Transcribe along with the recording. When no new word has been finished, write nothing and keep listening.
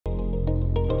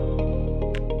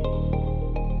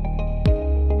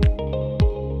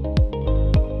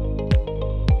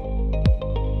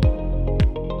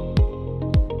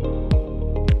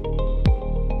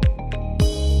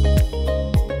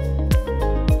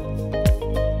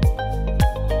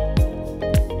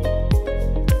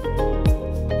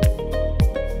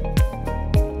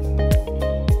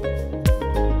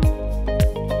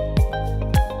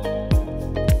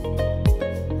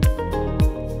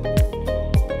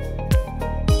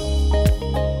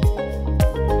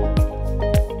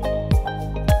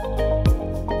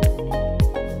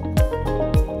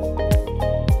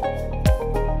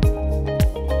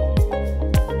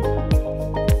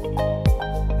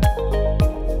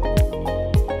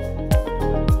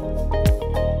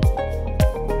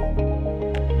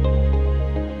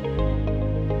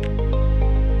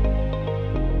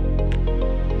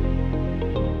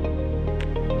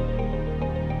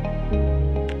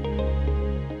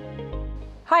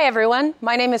Hi everyone,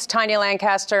 my name is Tanya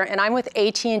Lancaster and I'm with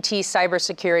AT&T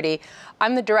Cybersecurity.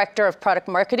 I'm the Director of Product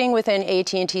Marketing within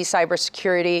AT&T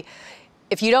Cybersecurity.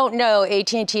 If you don't know,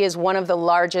 AT&T is one of the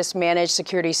largest managed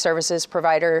security services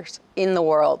providers in the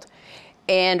world.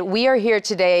 And we are here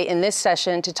today in this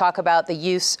session to talk about the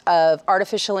use of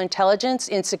artificial intelligence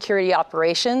in security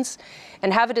operations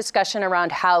and have a discussion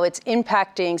around how it's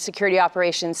impacting security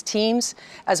operations teams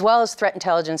as well as threat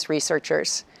intelligence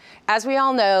researchers. As we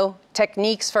all know,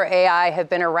 techniques for AI have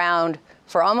been around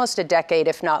for almost a decade,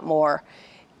 if not more.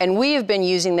 And we have been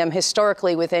using them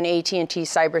historically within AT&T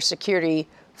Cybersecurity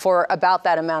for about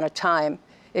that amount of time,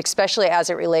 especially as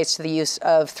it relates to the use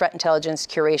of threat intelligence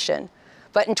curation.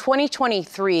 But in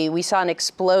 2023, we saw an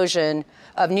explosion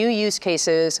of new use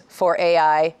cases for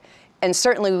AI, and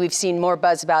certainly we've seen more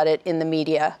buzz about it in the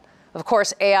media. Of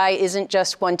course, AI isn't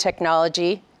just one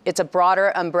technology. It's a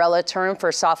broader umbrella term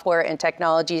for software and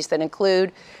technologies that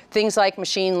include things like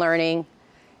machine learning,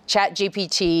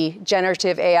 ChatGPT,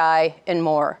 generative AI, and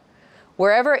more.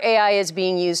 Wherever AI is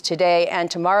being used today and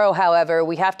tomorrow, however,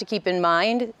 we have to keep in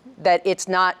mind that it's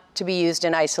not to be used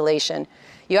in isolation.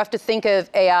 You have to think of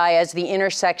AI as the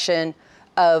intersection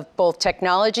of both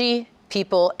technology,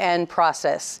 people, and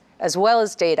process, as well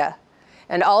as data.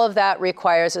 And all of that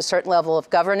requires a certain level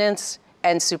of governance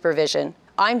and supervision.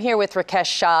 I'm here with Rakesh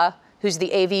Shah, who's the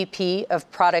AVP of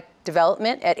Product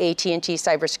Development at AT&T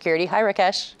Cybersecurity. Hi,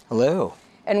 Rakesh. Hello.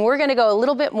 And we're going to go a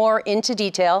little bit more into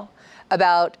detail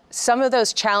about some of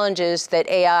those challenges that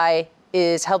AI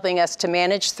is helping us to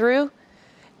manage through,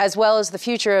 as well as the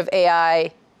future of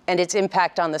AI and its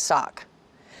impact on the SOC.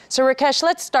 So Rakesh,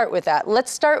 let's start with that. Let's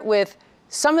start with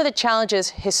some of the challenges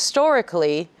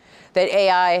historically that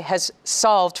AI has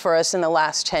solved for us in the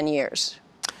last 10 years.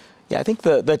 Yeah, I think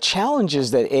the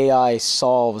challenges that AI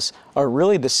solves are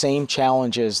really the same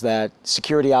challenges that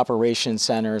security operations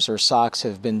centers or SOCs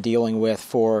have been dealing with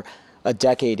for a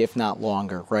decade, if not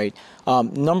longer, right?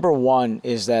 Number one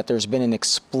is that there's been an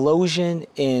explosion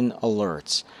in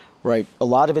alerts, right? A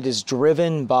lot of it is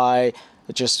driven by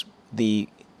just the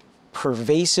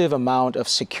pervasive amount of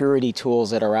security tools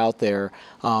that are out there.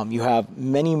 You have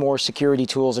many more security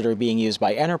tools that are being used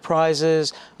by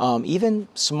enterprises. Even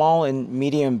small and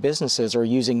medium businesses are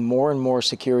using more and more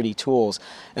security tools.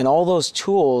 And all those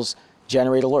tools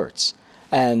generate alerts.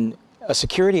 And a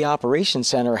security operations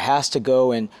center has to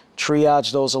go and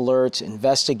triage those alerts,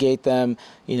 investigate them,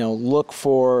 look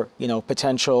for,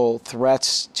 potential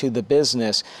threats to the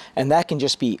business. And that can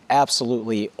just be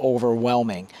absolutely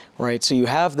overwhelming, right? So you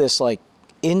have this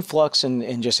influx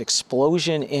and just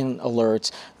explosion in alerts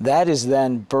that is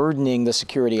then burdening the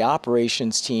security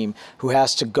operations team, who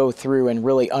has to go through and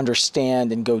really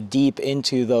understand and go deep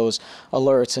into those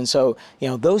alerts. And so,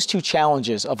 those two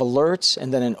challenges of alerts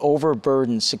and then an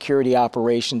overburdened security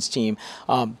operations team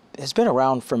has been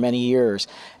around for many years.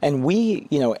 And we,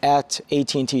 at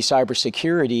AT&T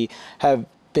Cybersecurity have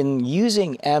been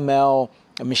using ML,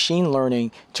 machine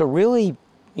learning, to really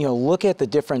look at the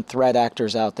different threat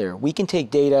actors out there. We can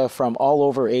take data from all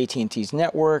over AT&T's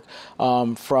network.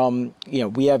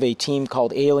 We have a team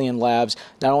called Alien Labs.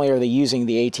 Not only are they using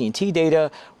the AT&T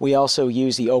data, we also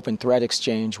use the Open Threat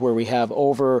Exchange, where we have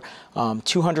over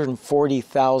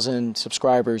 240,000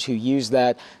 subscribers who use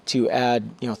that to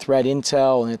add, threat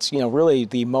intel, and it's, really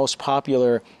the most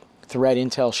popular threat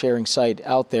intel sharing site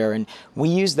out there. And we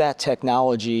use that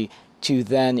technology to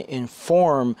then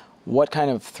inform what kind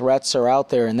of threats are out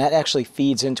there, and that actually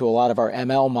feeds into a lot of our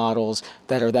ML models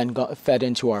that are then fed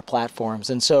into our platforms.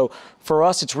 And so for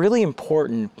us, it's really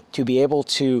important to be able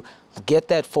to get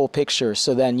that full picture,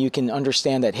 so then you can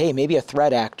understand that, hey, maybe a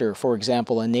threat actor, for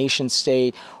example, a nation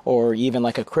state or even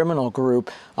like a criminal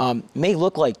group, may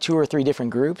look like 2 or 3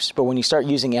 different groups, but when you start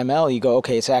using ML, you go,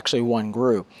 okay, it's actually one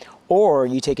group. Or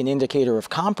you take an indicator of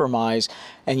compromise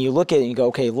and you look at it and you go,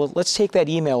 okay, well, let's take that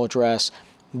email address,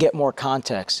 get more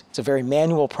context. It's a very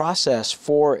manual process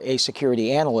for a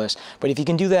security analyst, but if you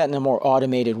can do that in a more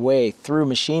automated way through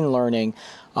machine learning,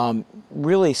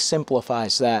 really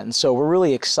simplifies that. And so we're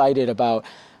really excited about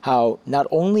how not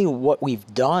only what we've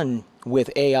done with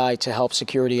AI to help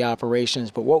security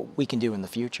operations, but what we can do in the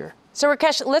future. So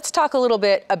Rakesh, let's talk a little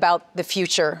bit about the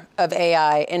future of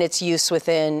AI and its use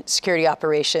within security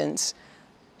operations.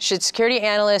 Should security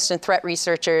analysts and threat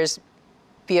researchers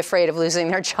be afraid of losing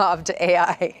their job to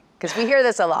AI? Because we hear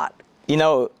this a lot.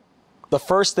 The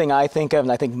first thing I think of,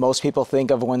 and I think most people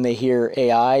think of when they hear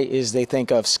AI, is they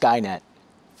think of Skynet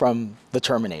from the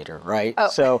Terminator, right? Oh.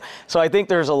 So I think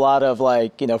there's a lot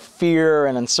of fear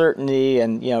and uncertainty,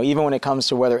 and even when it comes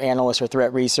to whether analysts or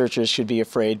threat researchers should be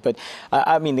afraid. But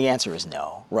I mean, the answer is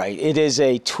no, right? It is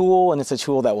a tool, and it's a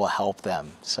tool that will help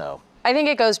them. So. I think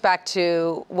it goes back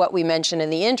to what we mentioned in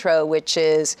the intro, which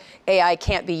is AI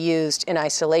can't be used in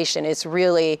isolation. It's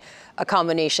really a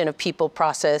combination of people,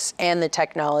 process, and the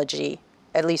technology,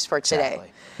 at least for today.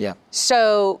 Exactly. Yeah.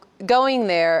 So going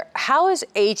there, how is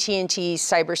AT&T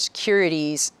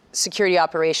Cybersecurity's security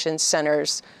operations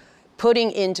centers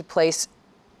putting into place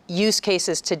use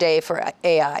cases today for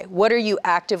AI? What are you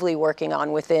actively working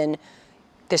on within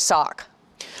the SOC?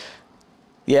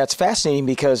 Yeah, it's fascinating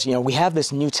because, we have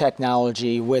this new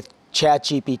technology with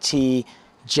ChatGPT,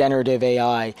 generative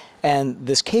AI, and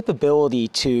this capability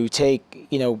to take,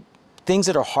 things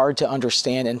that are hard to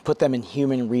understand and put them in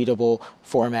human readable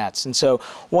formats. And so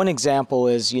one example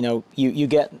is, you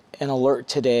get an alert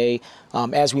today.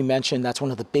 As we mentioned, that's one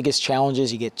of the biggest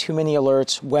challenges. You get too many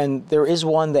alerts. When there is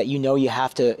one that you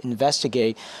have to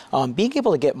investigate, being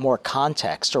able to get more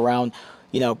context around,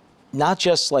 not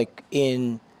just like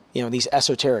in these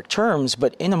esoteric terms,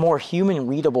 but in a more human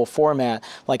readable format,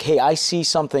 like, hey, I see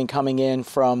something coming in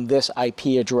from this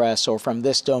IP address or from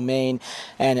this domain,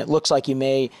 and it looks like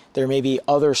there may be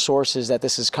other sources that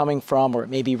this is coming from, or it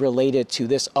may be related to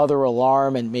this other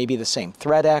alarm and maybe the same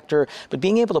threat actor. But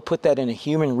being able to put that in a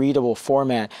human readable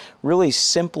format really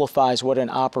simplifies what an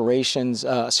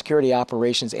security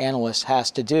operations analyst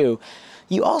has to do.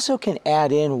 You also can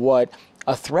add in what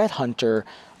a threat hunter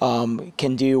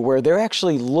can do, where they're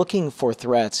actually looking for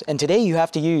threats. And today you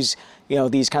have to use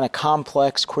these kind of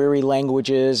complex query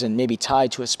languages and maybe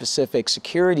tied to a specific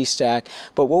security stack.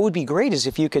 But what would be great is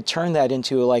if you could turn that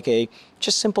into like a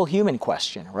just simple human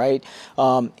question, right?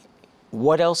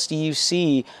 What else do you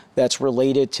see that's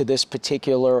related to this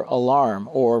particular alarm,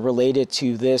 or related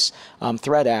to this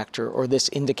threat actor, or this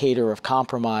indicator of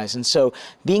compromise? And so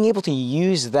being able to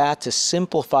use that to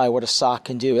simplify what a SOC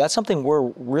can do, that's something we're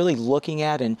really looking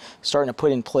at and starting to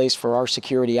put in place for our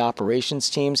security operations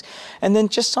teams. And then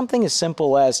just something as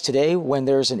simple as today, when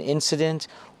there's an incident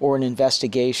or an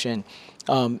investigation,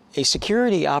 a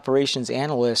security operations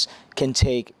analyst can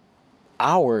take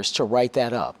hours to write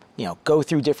that up. Go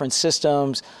through different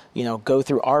systems, go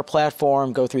through our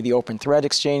platform, go through the Open Threat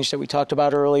Exchange that we talked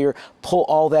about earlier, pull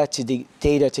all that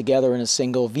data together in a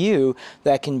single view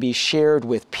that can be shared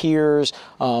with peers,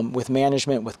 with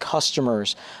management, with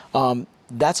customers.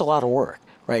 That's a lot of work,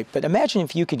 right? But imagine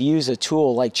if you could use a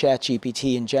tool like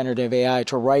ChatGPT and generative AI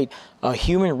to write a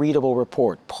human readable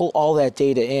report, pull all that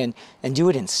data in, and do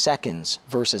it in seconds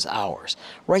versus hours.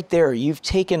 Right there, you've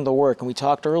taken the work, and we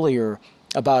talked earlier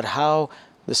about how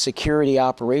the security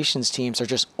operations teams are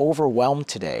just overwhelmed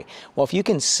today. Well, if you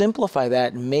can simplify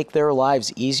that and make their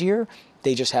lives easier,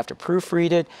 they just have to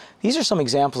proofread it. These are some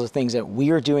examples of things that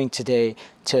we are doing today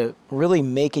to really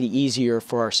make it easier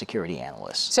for our security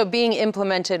analysts. So being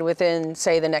implemented within,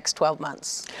 say, the next 12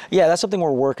 months? Yeah, that's something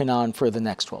we're working on for the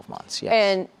next 12 months, yes.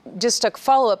 And just to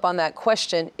follow up on that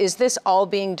question, is this all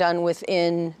being done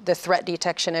within the threat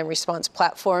detection and response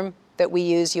platform that we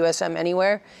use, USM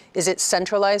Anywhere? Is it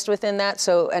centralized within that,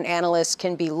 so an analyst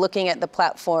can be looking at the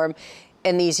platform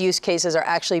and these use cases are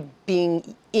actually in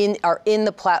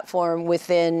the platform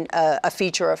within a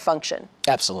feature or function?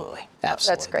 Absolutely. That's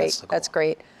great. That's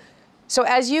great. So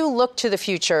as you look to the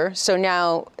future, so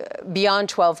now beyond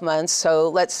 12 months, so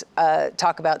let's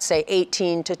talk about, say,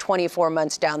 18 to 24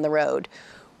 months down the road,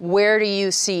 where do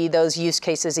you see those use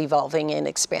cases evolving and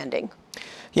expanding?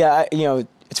 Yeah,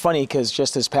 it's funny because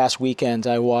just this past weekend,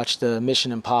 I watched the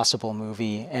Mission Impossible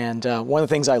movie, and one of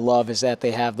the things I love is that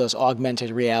they have those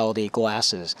augmented reality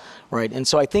glasses, right? And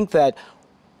so I think that,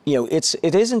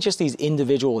 it isn't just these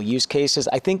individual use cases.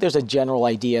 I think there's a general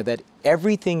idea that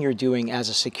everything you're doing as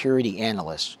a security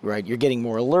analyst, right? You're getting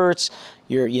more alerts.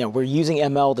 We're using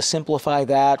ML to simplify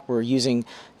that. We're using,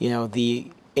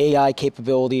 the AI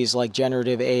capabilities like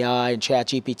generative AI and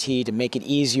ChatGPT to make it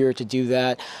easier to do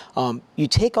that. You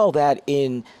take all that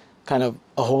in kind of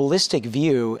a holistic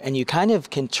view, and you kind of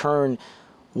can turn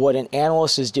what an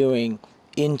analyst is doing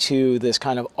into this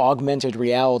kind of augmented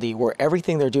reality where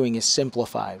everything they're doing is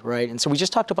simplified, right? And so we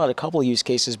just talked about a couple of use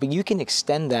cases, but you can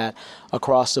extend that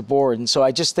across the board. And so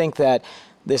I just think that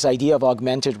this idea of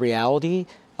augmented reality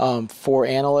for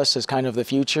analysts is kind of the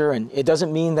future. And it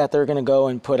doesn't mean that they're going to go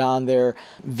and put on their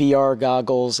VR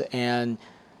goggles and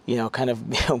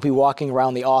be walking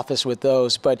around the office with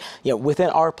those. But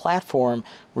within our platform,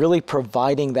 really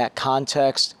providing that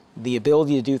context, the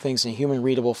ability to do things in a human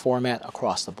readable format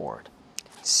across the board.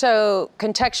 So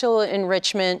contextual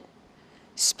enrichment,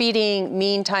 speeding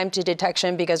mean time to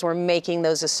detection, because we're making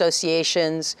those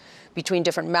associations between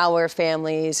different malware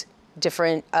families,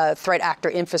 different threat actor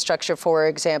infrastructure, for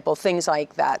example, things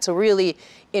like that. So really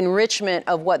enrichment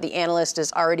of what the analyst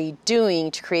is already doing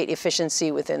to create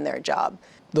efficiency within their job.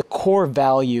 the core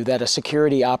value that a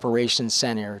security operations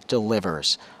center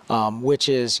delivers, which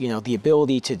is, the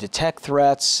ability to detect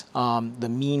threats, the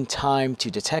mean time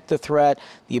to detect the threat,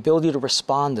 the ability to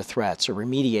respond to threats or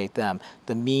remediate them,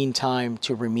 the mean time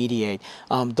to remediate.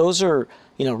 Those are,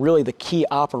 really the key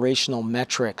operational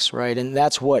metrics, right? And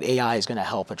that's what AI is going to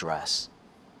help address.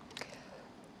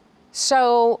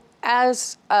 So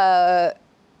as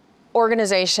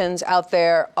organizations out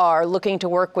there are looking to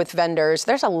work with vendors,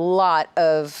 there's a lot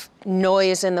of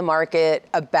noise in the market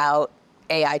about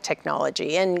AI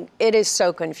technology, and it is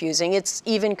so confusing. It's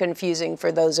even confusing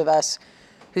for those of us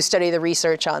who study the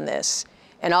research on this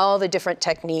and all the different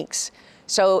techniques.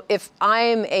 So if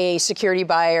I'm a security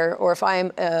buyer, or if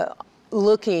I'm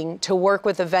looking to work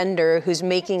with a vendor who's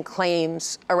making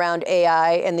claims around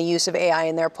AI and the use of AI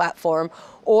in their platform,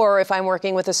 or if I'm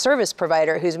working with a service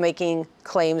provider who's making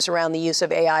claims around the use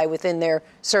of AI within their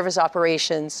service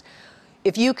operations,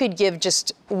 if you could give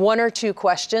just one or two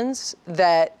questions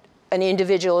that an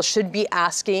individual should be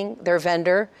asking their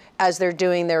vendor as they're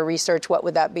doing their research, what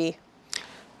would that be?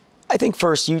 I think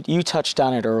first, you touched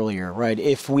on it earlier, right?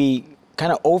 If we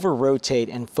kind of over-rotate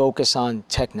and focus on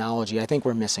technology, I think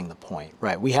we're missing the point,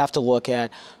 right? We have to look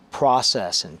at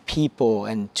process and people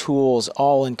and tools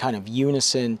all in kind of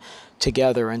unison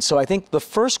together. And so I think the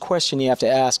first question you have to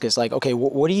ask is like, okay,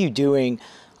 what are you doing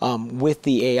with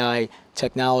the AI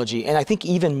technology? And I think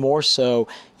even more so,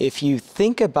 if you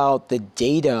think about the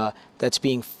data that's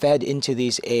being fed into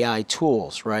these AI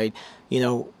tools, right?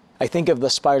 I think of the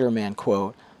Spider-Man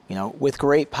quote, with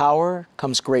great power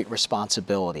comes great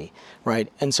responsibility,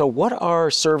 right? And so what are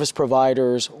service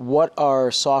providers, what are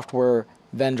software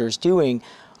vendors doing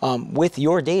with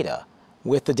your data,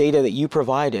 with the data that you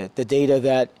provided, the data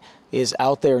that is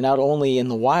out there not only in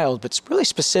the wild, but it's really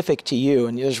specific to you.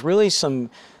 And there's really some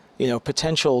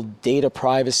potential data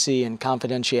privacy and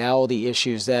confidentiality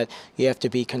issues that you have to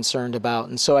be concerned about.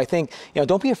 And so I think,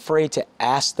 don't be afraid to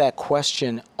ask that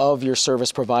question of your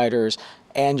service providers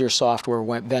and your software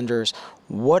vendors.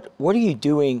 What are you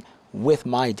doing with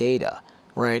my data,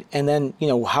 right? And then,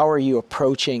 how are you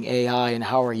approaching AI and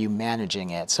how are you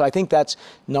managing it? So I think that's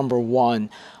number one.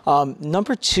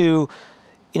 Number two,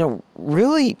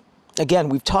 really, again,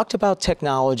 we've talked about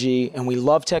technology, and we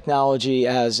love technology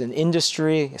as an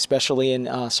industry, especially in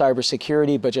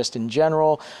cybersecurity, but just in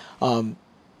general.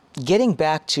 Getting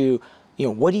back to,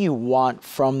 what do you want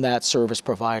from that service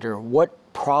provider? What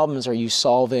problems are you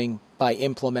solving by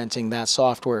implementing that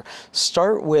software?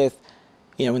 Start with,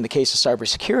 in the case of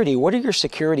cybersecurity, what are your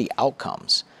security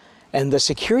outcomes? And the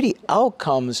security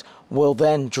outcomes will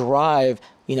then drive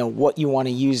what you want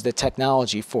to use the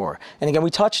technology for. And again, we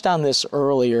touched on this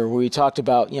earlier where we talked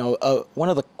about, one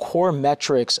of the core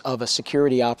metrics of a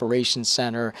security operations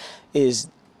center is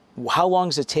how long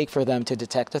does it take for them to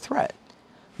detect a threat?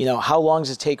 How long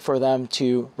does it take for them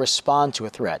to respond to a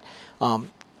threat?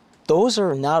 Those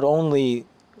are not only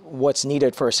what's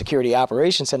needed for a security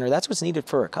operations center, that's what's needed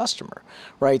for a customer,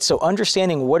 right? So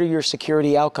understanding what are your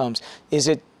security outcomes, is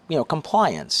it,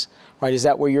 compliance? Right, is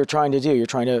that what you're trying to do? You're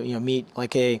trying to meet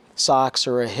like a SOX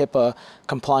or a HIPAA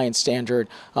compliance standard.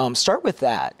 Start with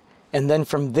that. And then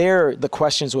from there, the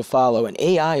questions will follow. And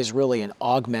AI is really an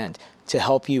augment to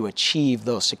help you achieve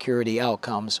those security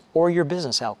outcomes or your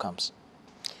business outcomes.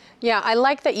 Yeah, I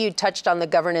like that you touched on the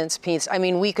governance piece. I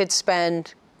mean, we could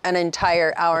spend an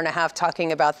entire hour and a half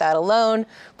talking about that alone,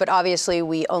 but obviously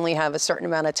we only have a certain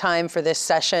amount of time for this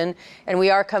session, and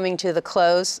we are coming to the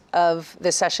close of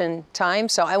the session time.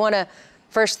 So I want to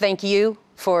first thank you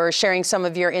for sharing some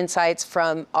of your insights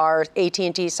from our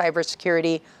AT&T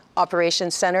Cybersecurity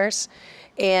Operations Centers.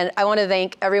 And I want to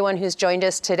thank everyone who's joined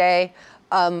us today.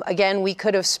 Again, we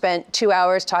could have spent 2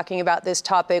 hours talking about this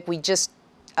topic. We just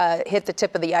hit the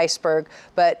tip of the iceberg,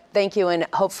 but thank you, and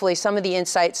hopefully some of the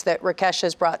insights that Rakesh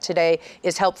has brought today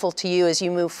is helpful to you as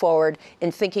you move forward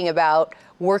in thinking about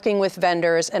working with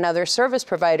vendors and other service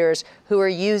providers who are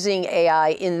using AI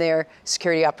in their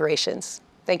security operations.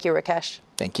 Thank you, Rakesh.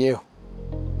 Thank you.